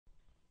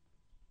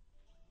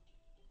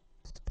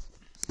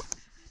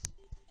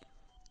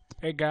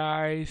Hey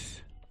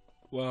guys,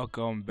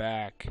 welcome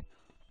back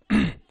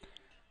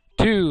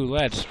to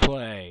Let's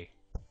Play.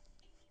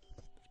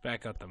 Let's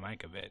back up the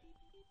mic a bit.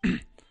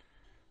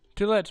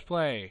 To Let's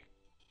Play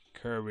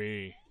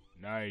Kirby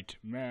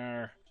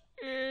Nightmare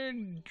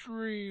in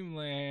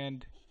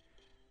Dreamland.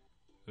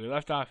 We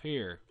left off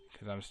here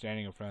because I'm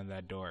standing in front of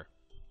that door.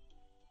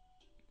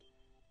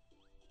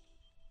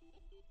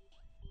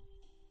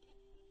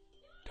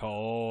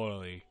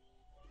 Totally.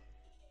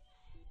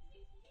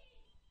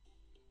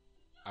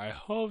 I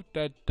hope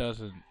that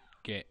doesn't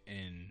get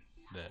in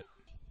the.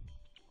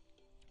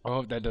 I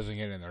hope that doesn't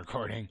get in the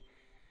recording.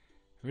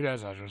 If it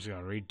does, I'm just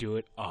gonna redo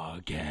it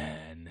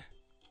again.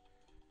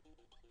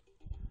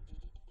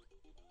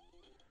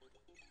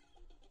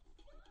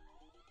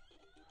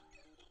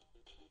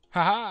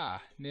 Haha!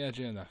 Nailed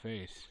you in the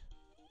face.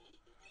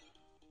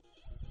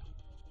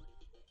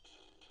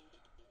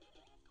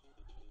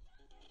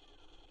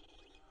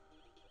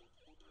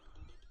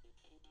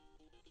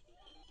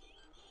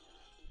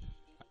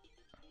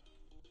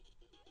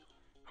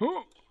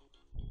 Huh!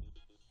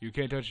 You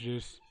can't touch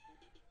this.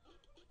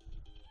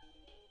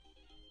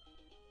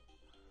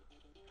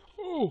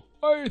 Oh,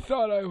 I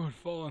thought I would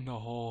fall in the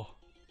hole.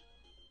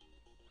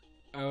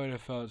 I would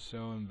have felt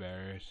so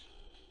embarrassed.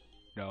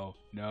 No,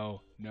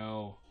 no,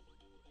 no.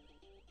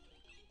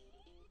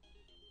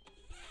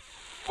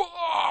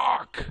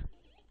 Fuck!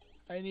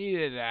 I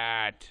needed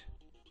that.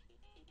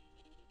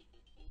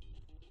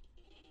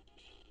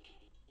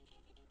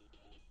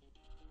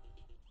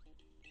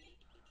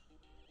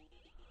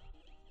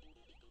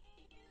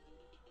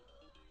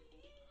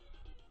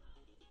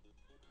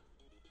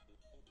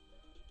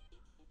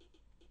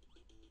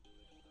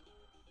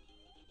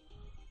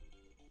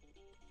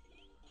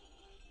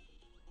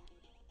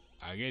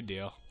 I get a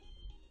deal.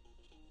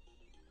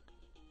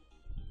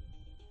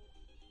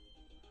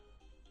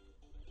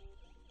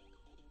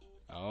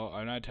 Oh,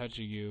 I'm not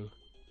touching you.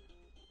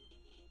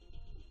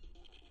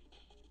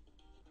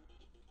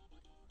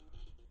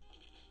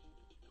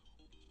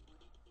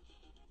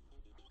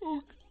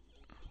 Oh.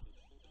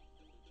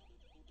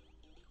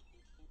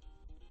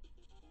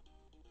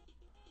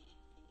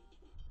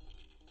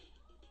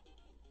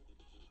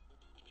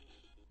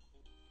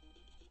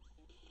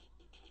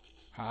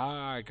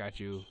 Ha! I got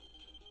you.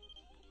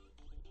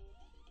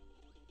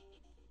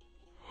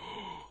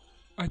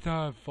 I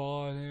thought I'd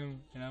fall on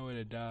him and I would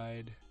have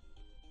died.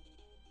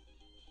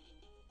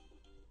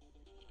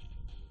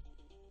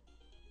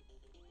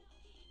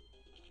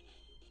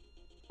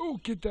 Oh,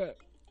 get that.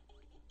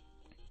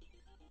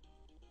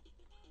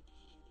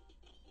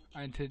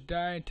 I'm to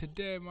die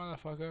today,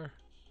 motherfucker.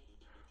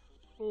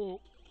 Oh.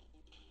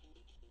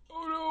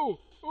 Oh no!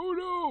 Oh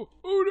no!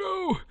 Oh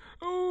no!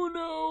 Oh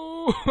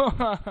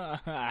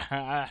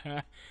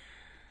no!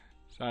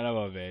 Son of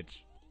a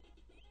bitch.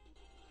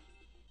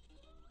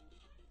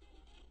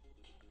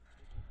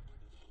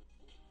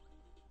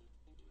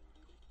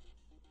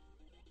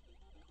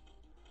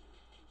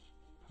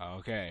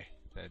 Okay.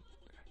 That.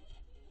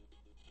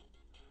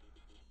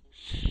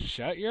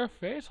 Shut your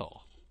face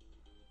hole.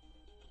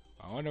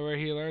 I wonder where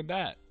he learned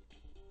that.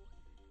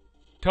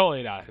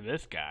 Totally not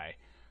this guy.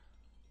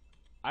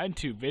 I'm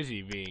too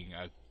busy being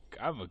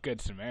I'm a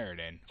good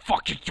Samaritan.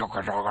 Fuck you,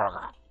 Joker.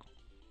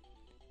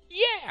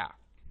 Yeah!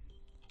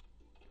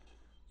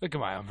 Look at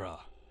my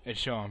umbrella.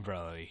 It's so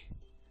umbrella-y.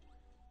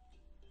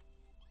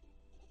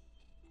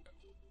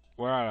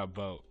 We're on a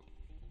boat.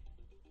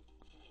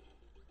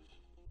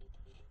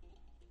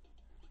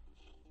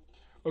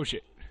 Oh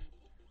shit.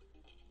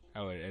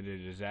 That would end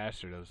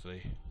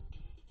disastrously.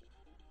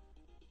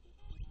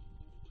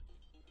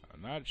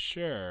 I'm not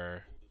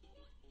sure.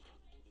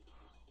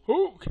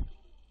 Hook!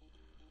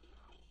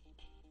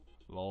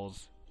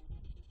 Lols.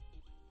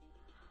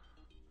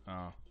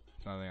 Oh,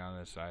 there's nothing on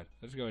this side.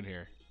 Let's go in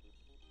here.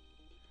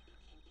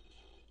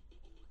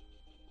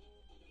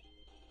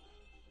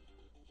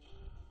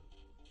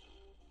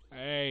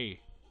 Hey!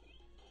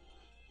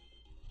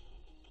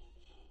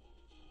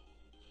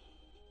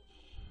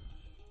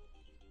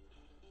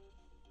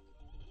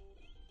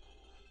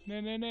 Na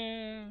na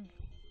na!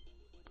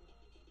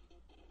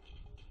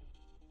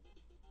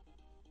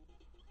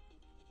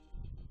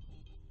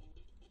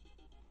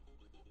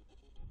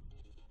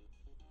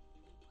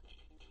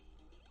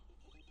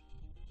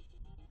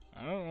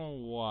 I don't know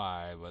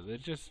why, but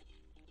it just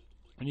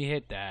when you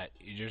hit that,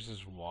 there's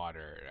just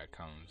water that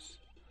comes.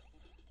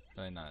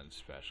 Really nothing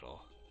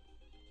special.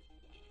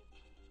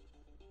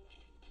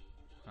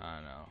 I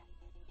don't know.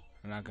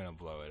 I'm not gonna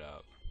blow it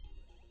up.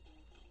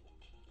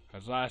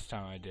 Cause last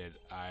time I did,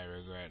 I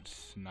regret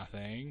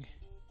nothing.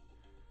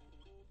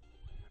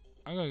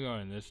 I'm gonna go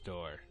in this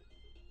door.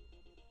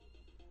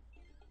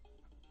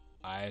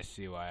 I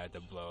see why I had to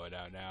blow it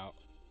out now.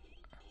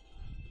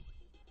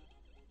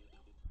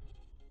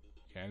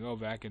 Can I go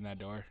back in that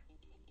door?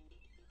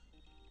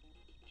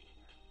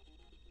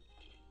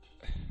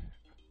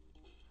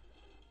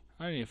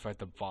 I need to fight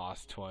the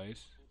boss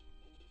twice.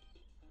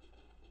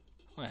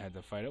 I had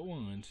to fight it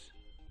once.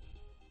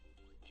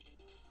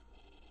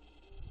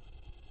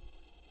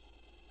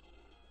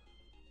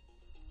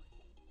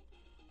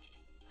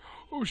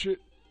 Oh shit.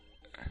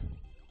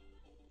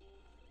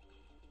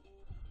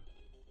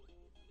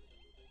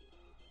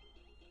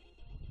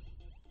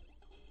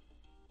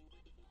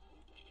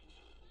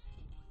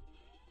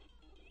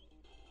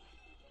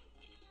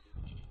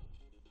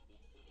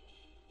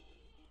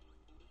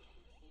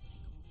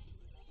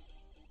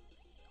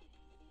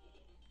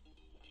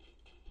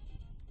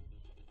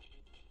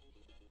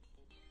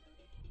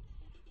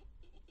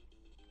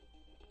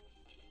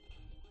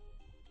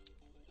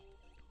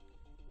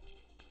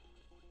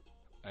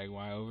 Like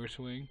my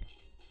overswing.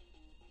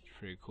 It's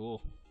pretty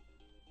cool.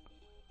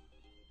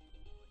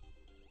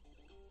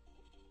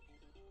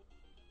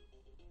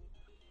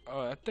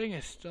 Oh, that thing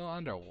is still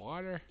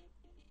underwater?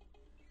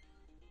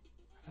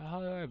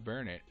 How do I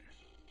burn it?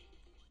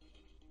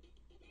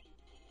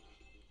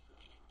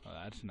 Oh,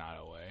 that's not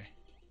a way.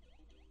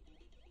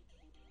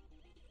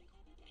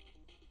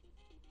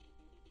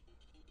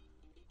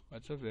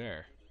 What's up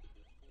there?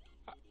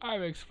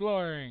 I'm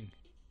exploring!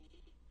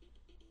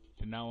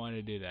 Did not want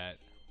to do that.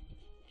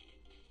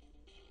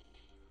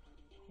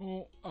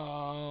 Oh,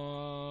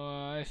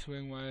 I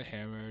swing my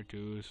hammer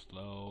too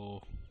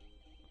slow.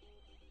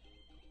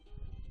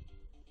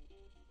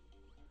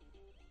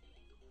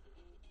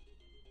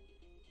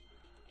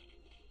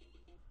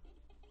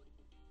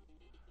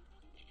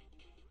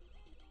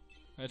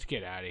 Let's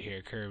get out of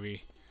here,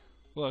 Kirby.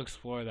 We'll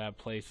explore that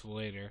place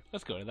later.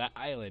 Let's go to that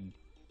island.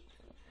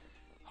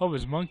 Home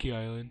is Monkey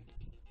Island.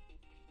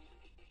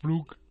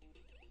 Blook.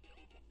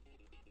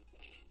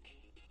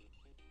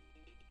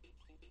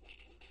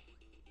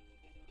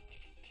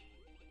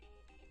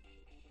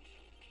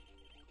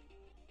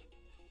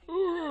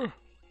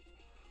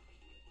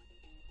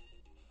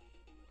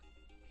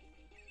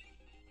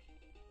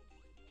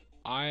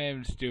 I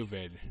am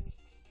stupid.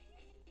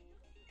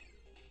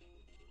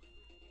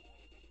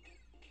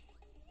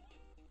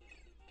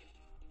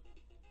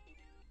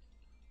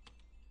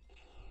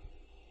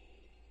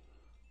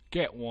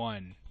 Get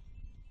one.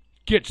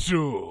 Get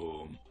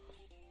some.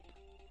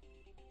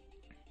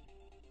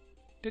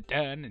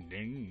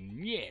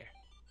 Yeah.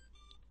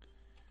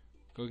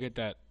 Go get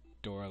that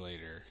door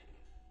later.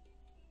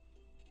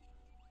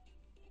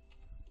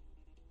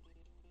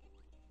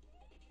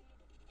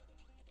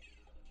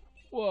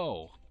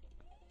 Whoa.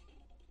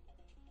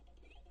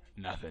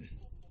 Nothing.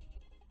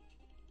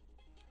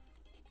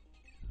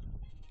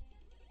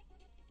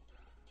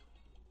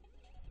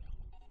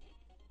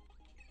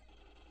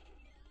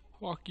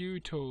 Fuck you,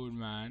 Toad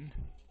Man.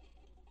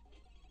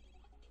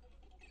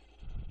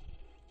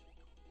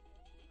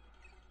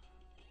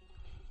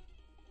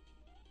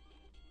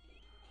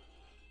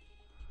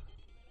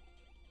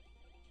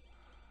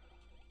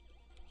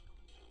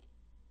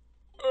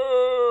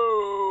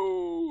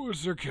 Oh,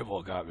 Sir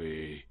Kibble got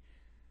me.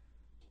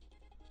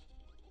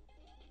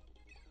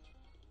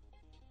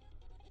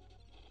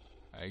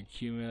 I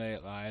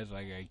accumulate lives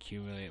like I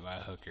accumulate my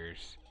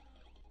hookers.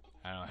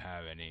 I don't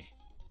have any.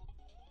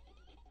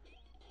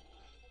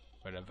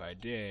 But if I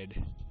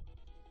did,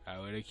 I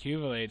would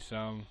accumulate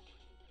some.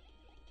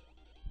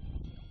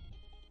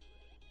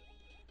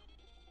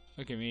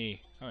 Look at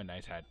me. I'm a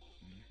nice hat.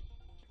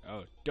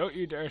 Oh, don't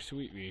you dare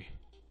sweep me.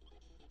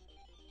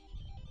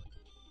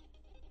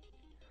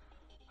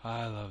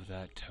 I love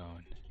that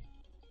tone.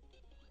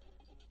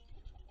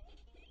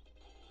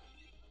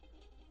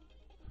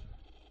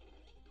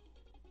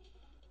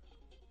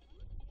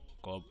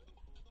 Club.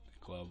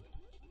 Club.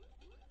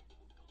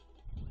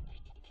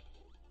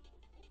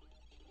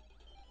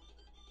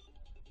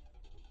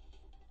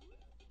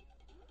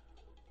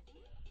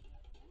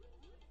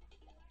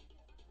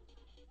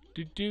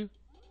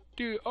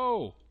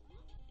 Oh!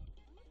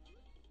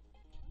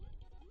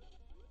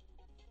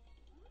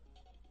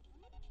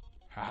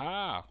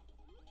 Haha!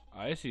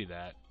 I see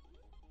that.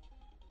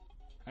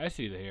 I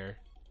see the here.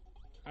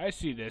 I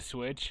see this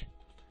switch.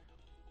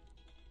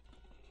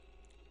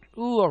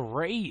 Ooh, a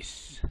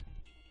race!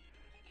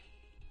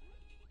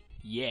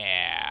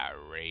 Yeah,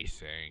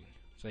 racing.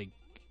 It's like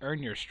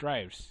earn your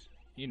stripes.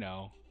 You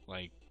know,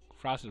 like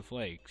Frosted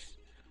Flakes.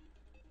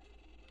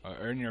 Or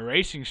earn your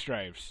racing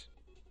stripes.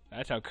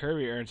 That's how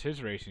Kirby earns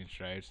his racing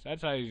stripes.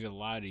 That's how he's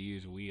allowed to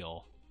use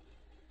wheel.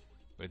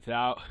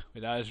 Without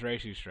his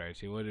racing stripes,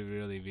 he wouldn't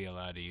really be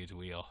allowed to use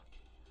wheel.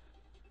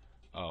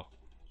 Oh.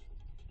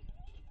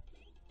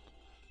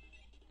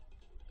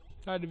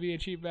 Tried to be a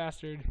cheap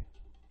bastard.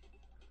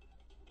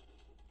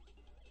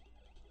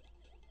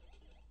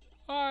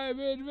 I'm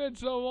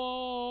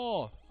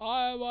invincible!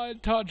 I'm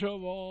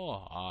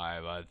untouchable!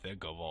 I'm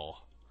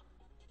unthinkable.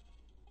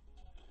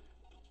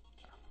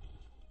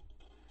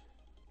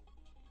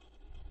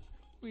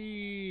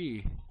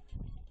 Whee!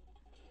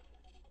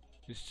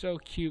 It's so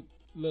cute,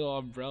 little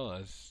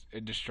umbrellas.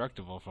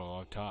 Indestructible from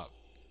up top.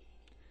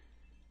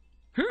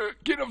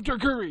 Get up to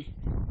Kirby!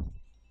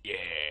 Yeah!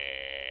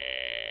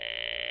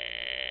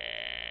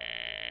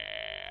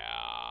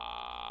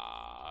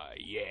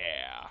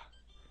 Yeah!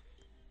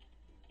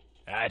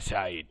 That's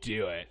how you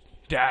do it.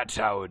 That's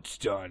how it's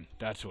done.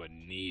 That's what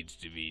needs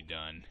to be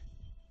done.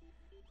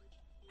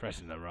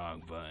 Pressing the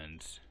wrong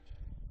buttons.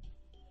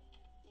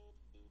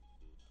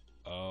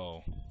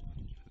 Oh,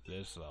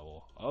 this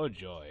level. Oh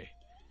joy.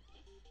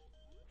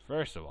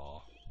 First of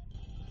all,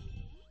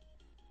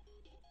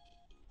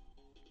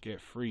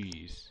 get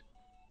freeze.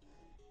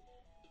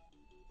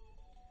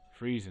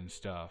 Freezing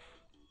stuff.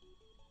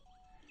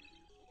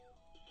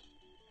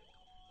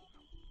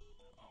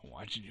 I'm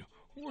watching you.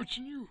 I'm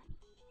watching you.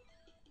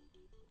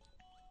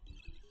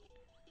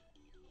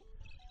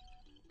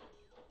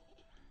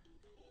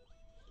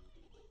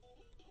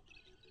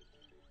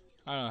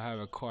 I don't have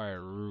a quiet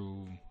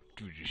room.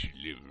 Do just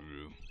living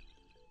room.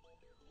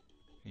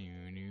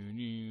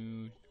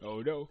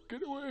 Oh no,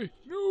 get away!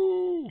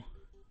 No!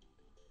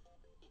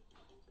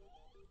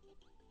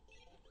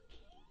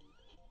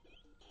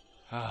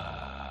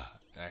 Ah,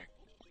 that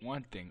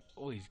one thing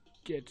always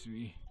gets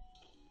me.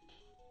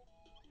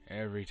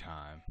 Every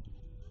time.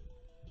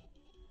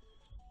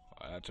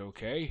 Well, that's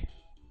okay.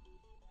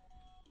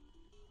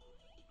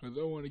 'Cause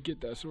I want to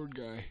get that sword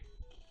guy.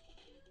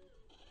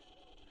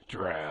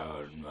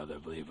 Drown, mother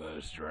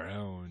believers,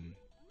 drown.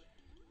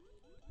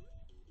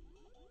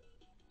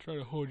 Try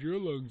to hold your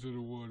lungs in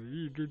the water.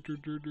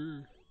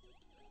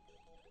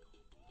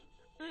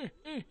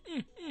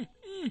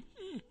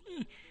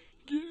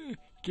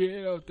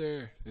 Get out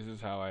there. This is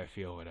how I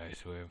feel when I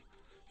swim.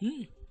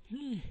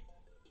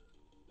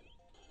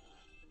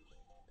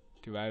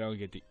 Too bad I don't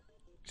get to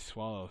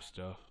swallow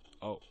stuff.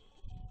 Oh.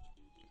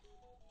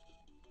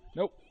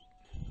 Nope.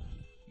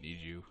 Need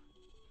you.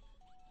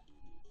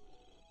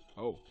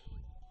 Oh.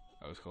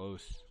 That was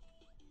close.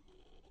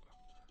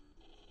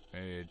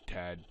 Maybe a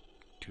tad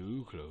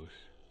too close.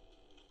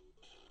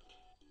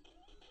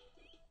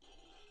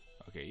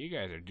 Okay, you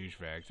guys are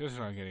douchebags. This is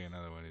why I'm getting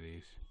another one of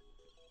these.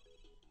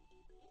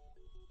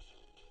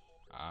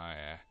 Ah,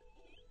 yeah.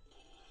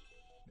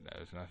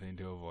 There's nothing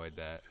to avoid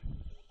that.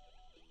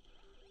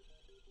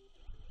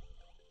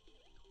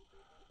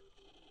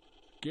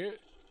 Get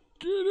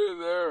in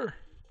there!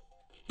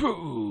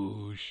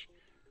 Boosh!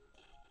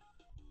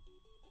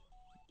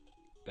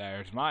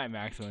 There's my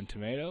maximum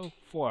tomato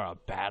for a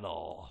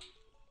battle.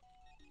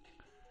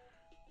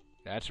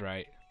 That's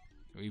right.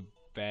 We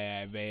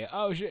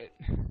oh shit!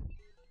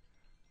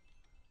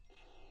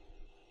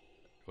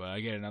 Will I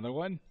get another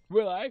one?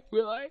 Will I?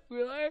 Will I?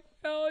 Will I?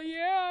 Oh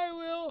yeah, I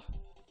will!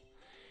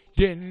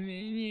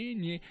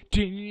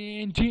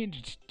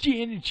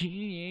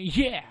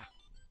 Yeah!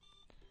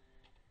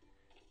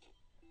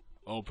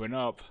 Open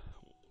up.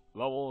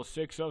 Level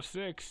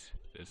 606.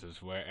 This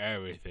is where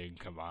everything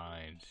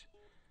combines.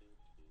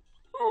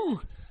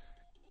 Ooh!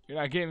 You're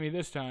not getting me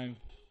this time.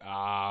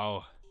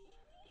 Oh.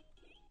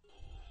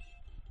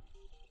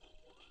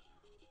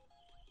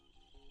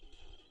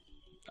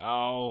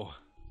 Oh.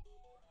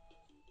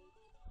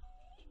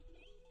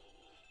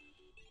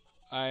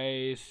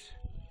 Ice.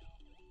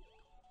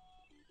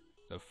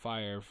 The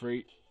fire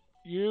free.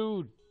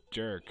 You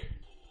jerk.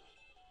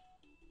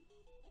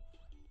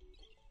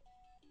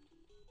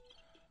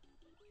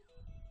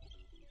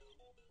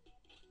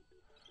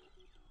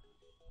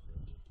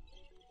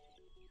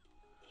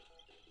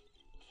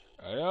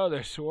 I know,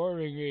 they're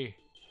swarming me.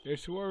 They're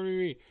swarming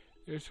me.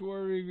 They're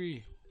swarming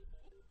me.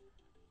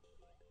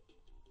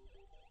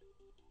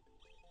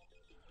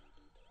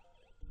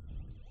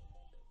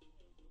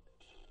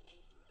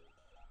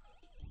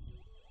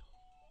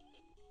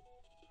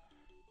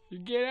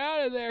 Get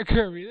out of there,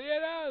 Kirby.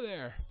 Get out of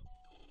there.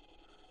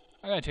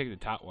 I gotta take the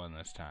top one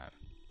this time.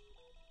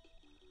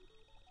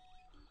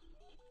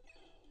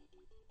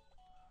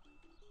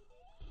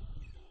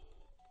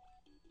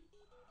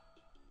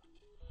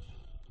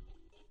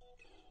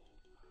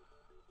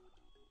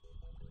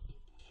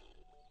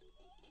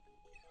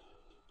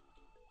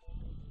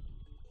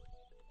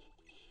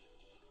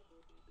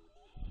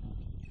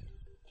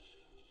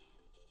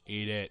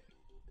 Eat it.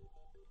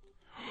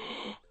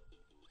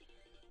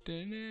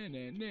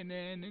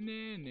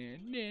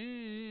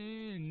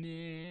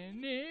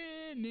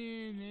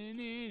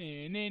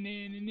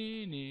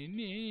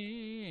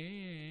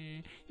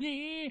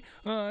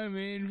 I'm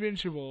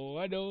invincible.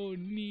 I don't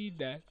need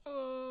that.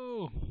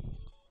 Oh.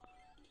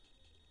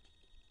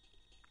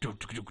 Do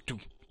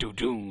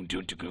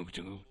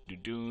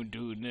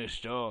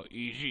this the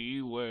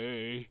easy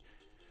way.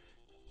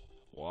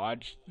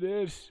 Watch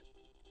this.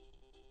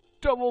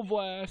 Double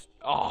blast.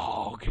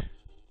 Oh.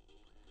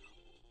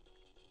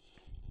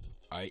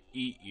 I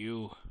eat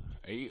you.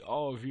 I eat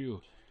all of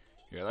you.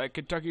 You're like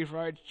Kentucky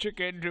Fried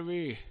Chicken to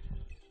me.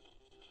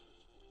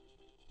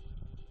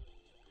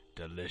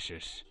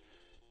 Delicious.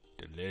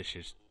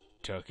 Delicious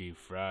Kentucky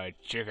Fried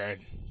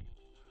Chicken.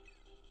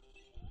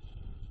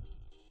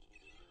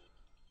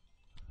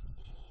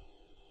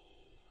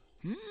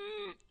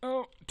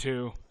 Oh,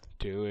 2.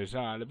 2 is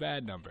not a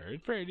bad number.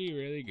 It's pretty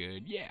really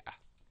good. Yeah.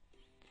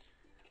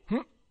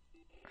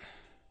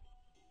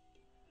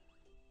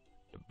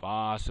 The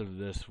boss of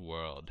this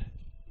world.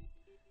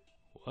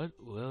 What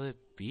will it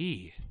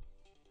be?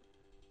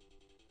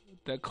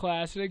 The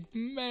classic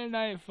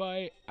Mennonite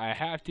fight. I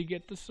have to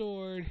get the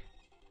sword.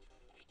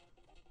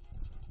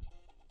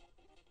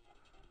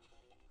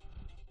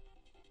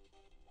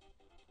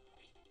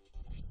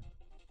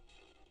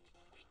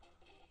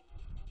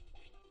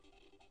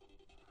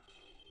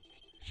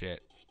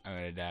 I'm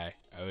gonna die.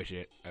 Oh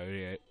shit. Oh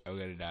shit. I'm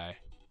gonna die.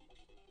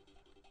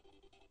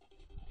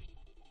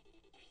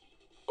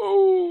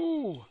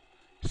 Oh!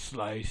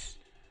 Slice.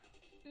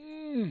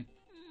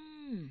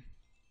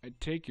 I'd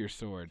take your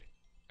sword.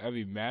 I'd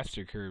be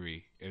Master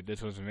Kirby if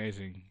this was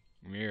Amazing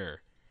Mirror.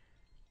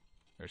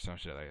 Or some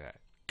shit like that.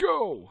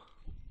 Go!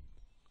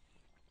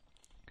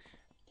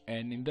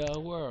 Ending the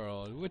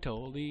world with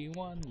only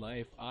one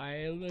life.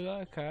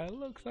 Kinda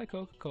looks like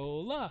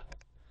Coca-Cola.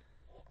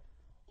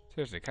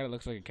 Seriously, kinda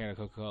looks like a can of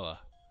Coca-Cola.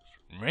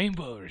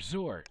 Rainbow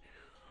Resort.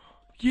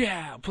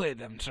 Yeah, play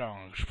them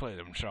songs,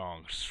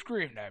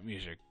 scream that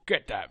music,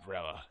 get that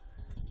Brella.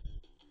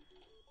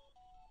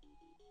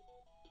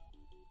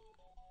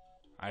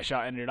 I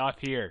shall end it off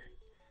here.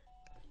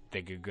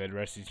 Think a good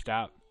resting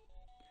stop.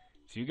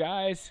 See you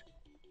guys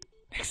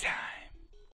next time.